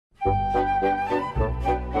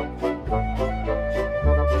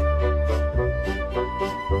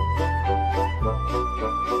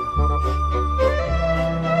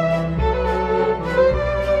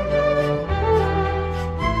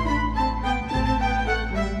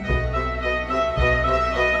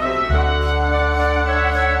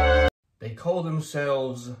call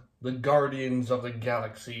themselves the Guardians of the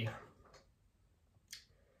Galaxy.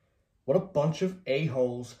 What a bunch of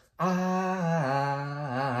a-holes.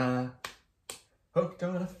 Hooked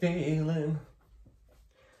on a feeling.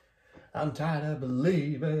 I'm tired of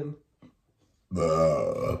believing.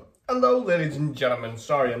 Hello, ladies and gentlemen.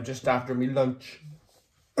 Sorry, I'm just after me lunch.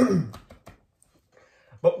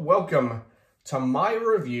 But welcome to my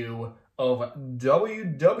review of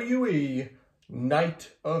WWE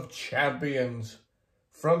Night of Champions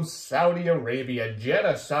from Saudi Arabia.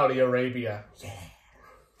 Jeddah, Saudi Arabia.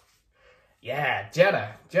 Yeah,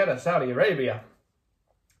 Jeddah, Saudi Arabia.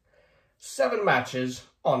 7 matches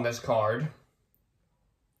on this card.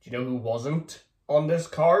 Do you know who wasn't on this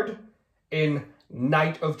card in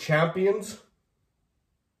Night of Champions?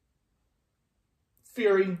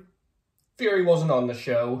 Fury. Fury wasn't on the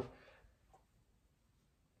show,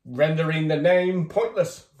 rendering the name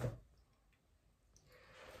pointless.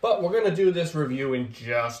 But we're going to do this review in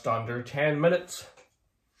just under 10 minutes,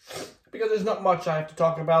 because there's not much I have to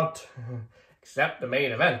talk about, except the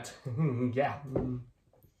main event. Yeah.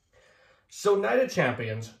 So Night of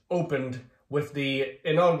Champions opened with the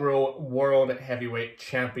inaugural World Heavyweight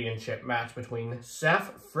Championship match between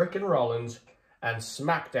Seth frickin' Rollins and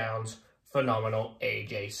SmackDown's phenomenal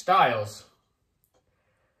AJ Styles.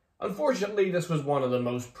 Unfortunately, this was one of the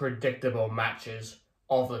most predictable matches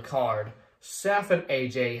of the card. Seth and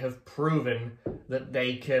AJ have proven that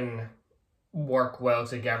they can work well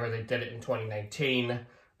together. They did it in 2019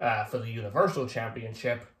 for the Universal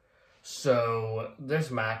Championship. So this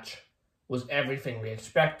match was everything we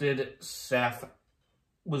expected. Seth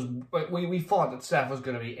was... We thought that Seth was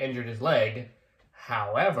going to be injured his leg.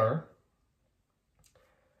 However,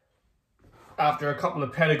 after a couple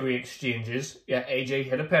of pedigree exchanges, yeah, AJ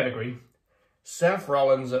hit a pedigree, Seth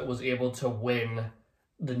Rollins was able to win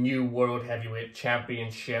the new World Heavyweight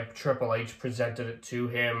Championship. Triple H presented it to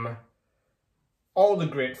him. All the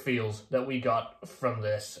great feels that we got from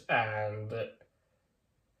this, and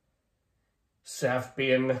Seth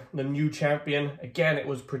being the new champion. Again, it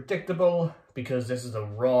was predictable because this is a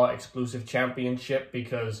Raw exclusive championship,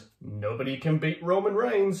 because nobody can beat Roman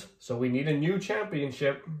Reigns, so we need a new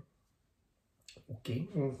championship. Okay.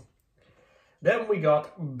 Then we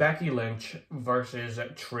got Becky Lynch versus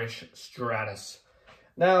Trish Stratus.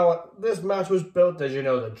 Now, this match was built as, you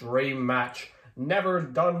know, the dream match. Never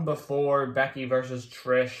done before, Becky versus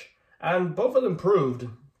Trish. And both of them proved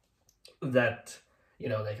that, you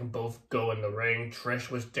know, they can both go in the ring.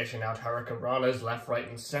 Trish was dishing out hurricanranas left, right,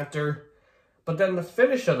 and center. But then the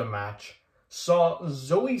finish of the match saw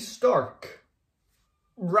Zoe Stark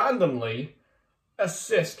randomly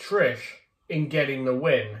assist Trish in getting the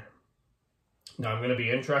win. Now, I'm going to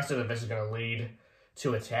be interested if this is going to lead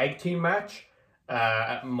to a tag team match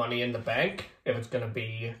at Money in the Bank. If it's going to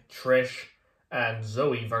be Trish and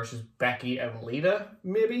Zoe versus Becky and Lita,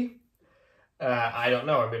 maybe. I don't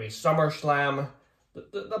know, or maybe SummerSlam.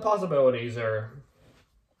 The possibilities are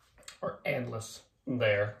endless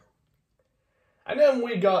there. And then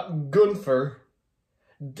we got Gunther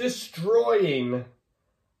destroying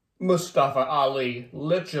Mustafa Ali.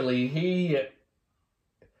 Literally, he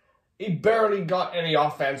barely got any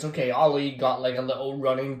offense. Okay, Ali got like a little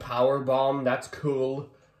running power bomb. That's cool.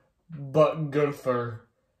 But Gunther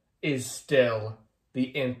is still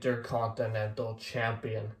the Intercontinental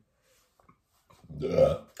Champion.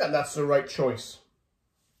 And that's the right choice.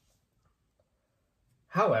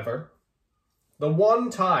 However, the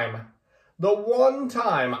one time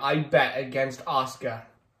I bet against Asuka,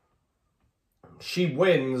 she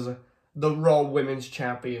wins the Raw Women's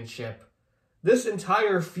Championship. This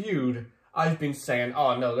entire feud, I've been saying,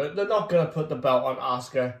 oh no, they're not going to put the belt on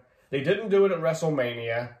Asuka. They didn't do it at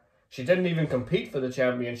WrestleMania. She didn't even compete for the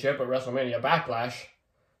championship at WrestleMania Backlash.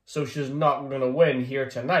 So she's not going to win here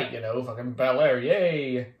tonight, you know. Fucking Belair,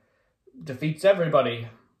 yay. Defeats everybody.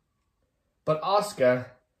 But Asuka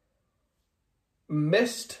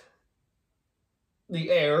missed the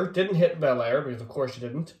air, didn't hit Belair, because of course she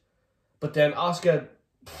didn't. But then Asuka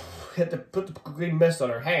put the green mist on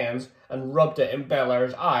her hands and rubbed it in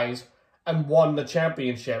Belair's eyes and won the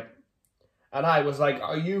championship. And I was like,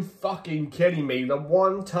 are you fucking kidding me? The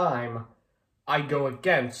one time I go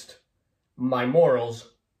against my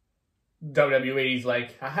morals, WWE's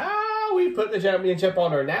like, haha, we put the championship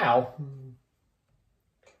on her now.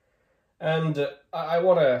 And I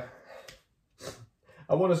want to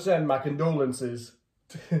send my condolences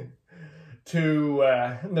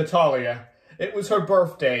to Natalia. It was her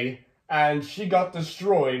birthday, and she got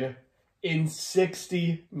destroyed in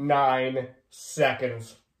 69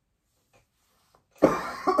 seconds.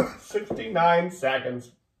 69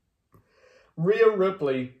 seconds. Rhea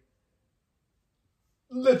Ripley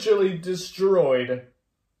literally destroyed.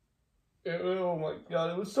 Oh my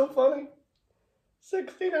god, it was so funny.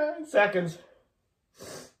 69 seconds.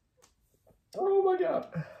 Oh my god.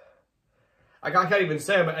 I can't even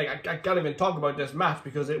say, but I can't even talk about this match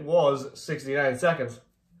because it was 69 seconds.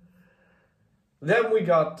 Then we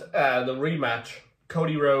got the rematch.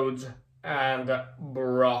 Cody Rhodes and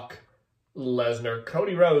Brock Lesnar.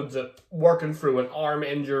 Cody Rhodes working through an arm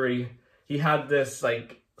injury. He had this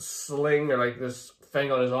like sling or like this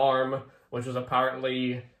thing on his arm, which was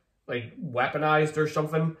apparently like weaponized or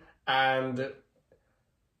something. And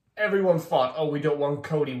everyone thought, oh, we don't want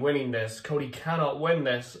Cody winning this. Cody cannot win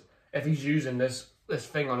this if he's using this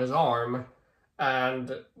thing on his arm.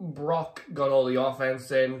 And Brock got all the offense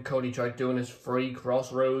in. Cody tried doing his free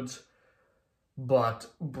crossroads. But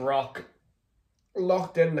Brock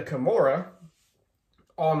locked in the Kimura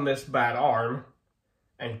on this bad arm.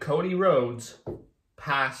 And Cody Rhodes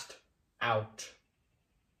passed out.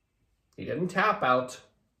 He didn't tap out.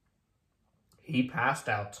 He passed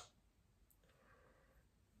out.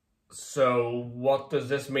 So what does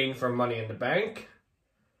this mean for Money in the Bank?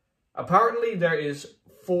 Apparently there is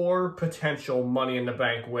 4 potential Money in the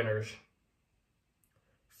Bank winners.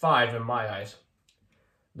 5 in my eyes.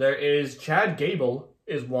 There is Chad Gable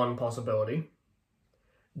is one possibility.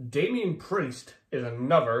 Damian Priest is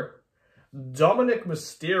another. Dominic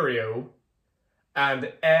Mysterio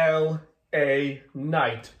and L.A.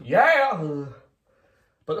 Knight. Yeah!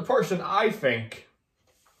 But the person I think,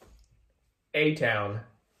 A-Town.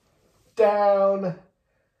 Down.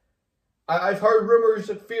 I've heard rumors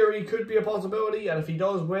that Fury could be a possibility, and if he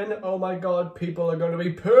does win, oh my god, people are going to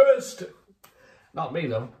be pissed. Not me,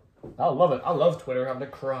 though. I love it. I love Twitter having a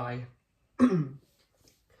cry. And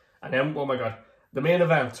then, oh my god, the main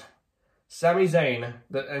event. Sami Zayn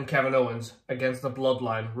and Kevin Owens against the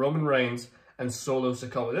Bloodline, Roman Reigns and Solo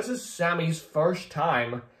Sikoa. This is Sami's first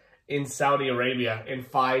time in Saudi Arabia in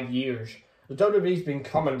 5 years. The WWE's been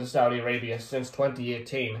coming to Saudi Arabia since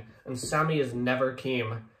 2018, and Sami has never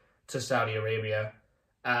came to Saudi Arabia.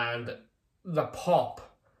 And the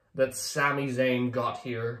pop that Sami Zayn got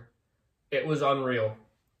here, it was unreal.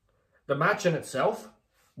 The match in itself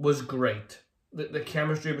was great. The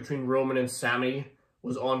chemistry between Roman and Sami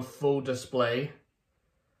was on full display.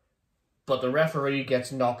 But the referee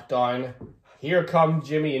gets knocked down. Here come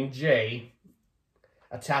Jimmy and Jay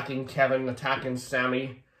attacking Kevin, attacking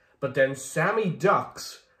Sami. But then Sami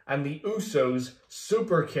ducks and the Usos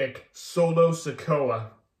super kick Solo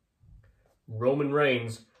Sikoa. Roman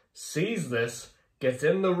Reigns sees this, gets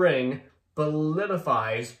in the ring,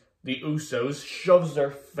 solidifies the Usos, shoves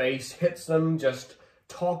their face, hits them, just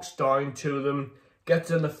talks down to them,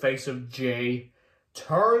 gets in the face of Jay,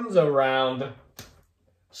 turns around,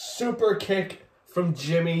 super kick from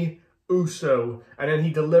Jimmy Uso, and then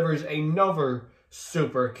he delivers another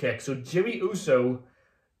super kick. So Jimmy Uso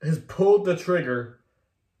has pulled the trigger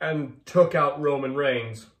and took out Roman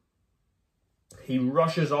Reigns. He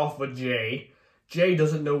rushes off with Jay. Jay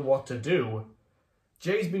doesn't know what to do.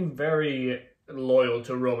 Jay's been very loyal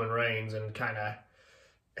to Roman Reigns and kind of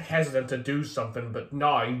hesitant to do something, but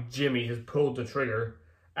now Jimmy has pulled the trigger,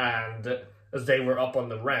 and as they were up on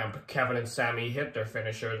the ramp, Kevin and Sami hit their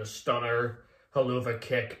finisher, the stunner, Helluva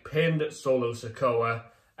Kick, pinned Solo Sikoa,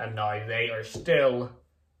 and now they are still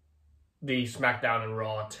the SmackDown and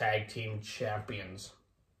Raw Tag Team Champions.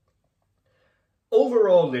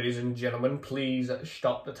 Overall, ladies and gentlemen, please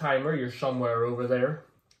stop the timer. You're somewhere over there.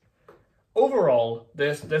 Overall,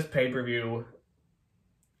 this pay-per-view,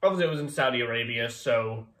 obviously it was in Saudi Arabia,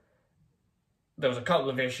 so there was a couple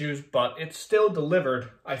of issues, but it still delivered,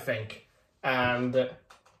 I think. And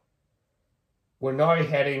we're now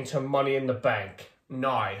heading to Money in the Bank.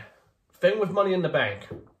 Now, thing with Money in the Bank.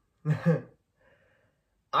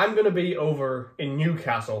 I'm going to be over in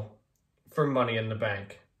Newcastle for Money in the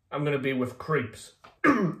Bank. I'm going to be with Creeps.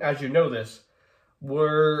 As you know this,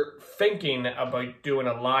 we're thinking about doing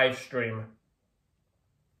a live stream.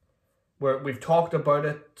 We've talked about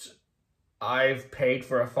it. I've paid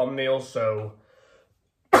for a thumbnail, so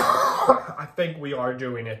I think we are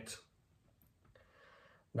doing it.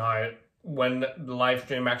 Now, when the live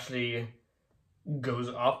stream actually goes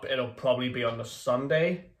up, it'll probably be on the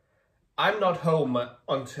Sunday. I'm not home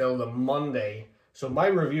until the Monday, so my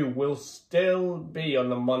review will still be on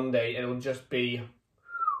the Monday. It'll just be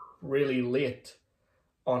really late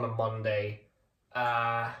on a Monday.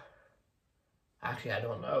 Actually, I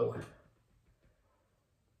don't know.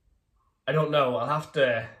 I'll have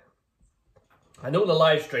to... I know the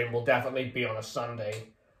live stream will definitely be on a Sunday.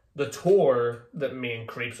 The tour that me and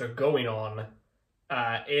Creeps are going on,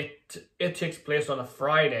 it takes place on a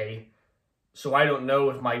Friday, So I don't know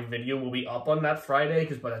if my video will be up on that Friday,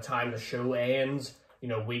 because by the time the show ends, you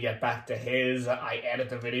know, we get back to his, I edit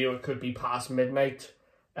the video, it could be past midnight,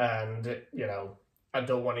 and, you know, I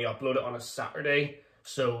don't want to upload it on a Saturday,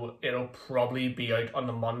 so it'll probably be out on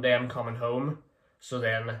the Monday I'm coming home. So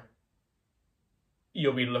then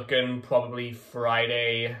you'll be looking probably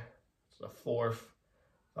Friday, it's the 4th,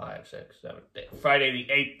 5, 6, 7, 8, Friday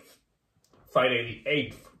the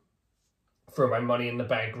 8th for my Money in the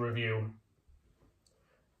Bank review.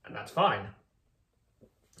 And that's fine.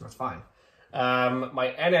 That's fine.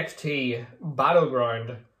 My NXT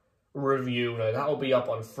Battleground review, now that will be up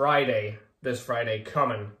on Friday, this Friday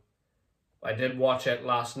coming. I did watch it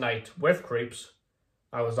last night with Creeps.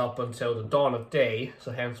 I was up until the dawn of day,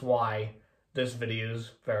 so hence why this video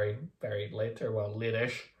is very, very late, or well,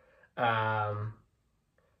 late-ish.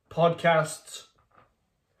 Podcasts.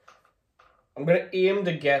 I'm going to aim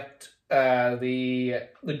to get the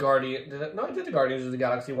Guardian... No, I did the Guardians of the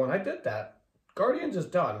Galaxy one. I did that. Guardians is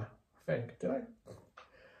done, I think. Did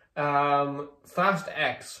I? Fast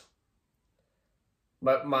X.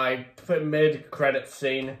 But my mid-credit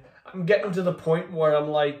scene, I'm getting to the point where I'm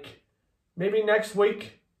like, maybe next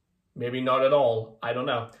week, maybe not at all. I don't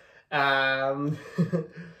know. And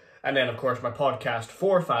then, of course, my podcast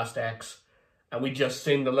for Fast X. And we just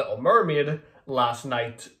seen The Little Mermaid last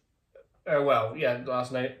night.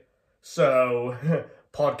 Last night. So,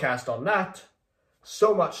 podcast on that.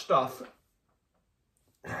 So much stuff.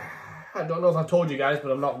 I don't know if I've told you guys,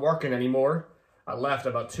 but I'm not working anymore. I left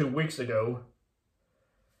about 2 weeks ago.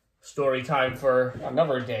 Story time for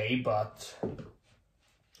another day, but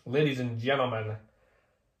ladies and gentlemen,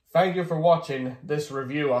 thank you for watching this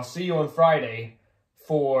review. I'll see you on Friday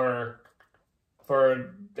for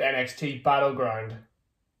NXT Battleground.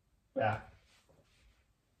 Yeah.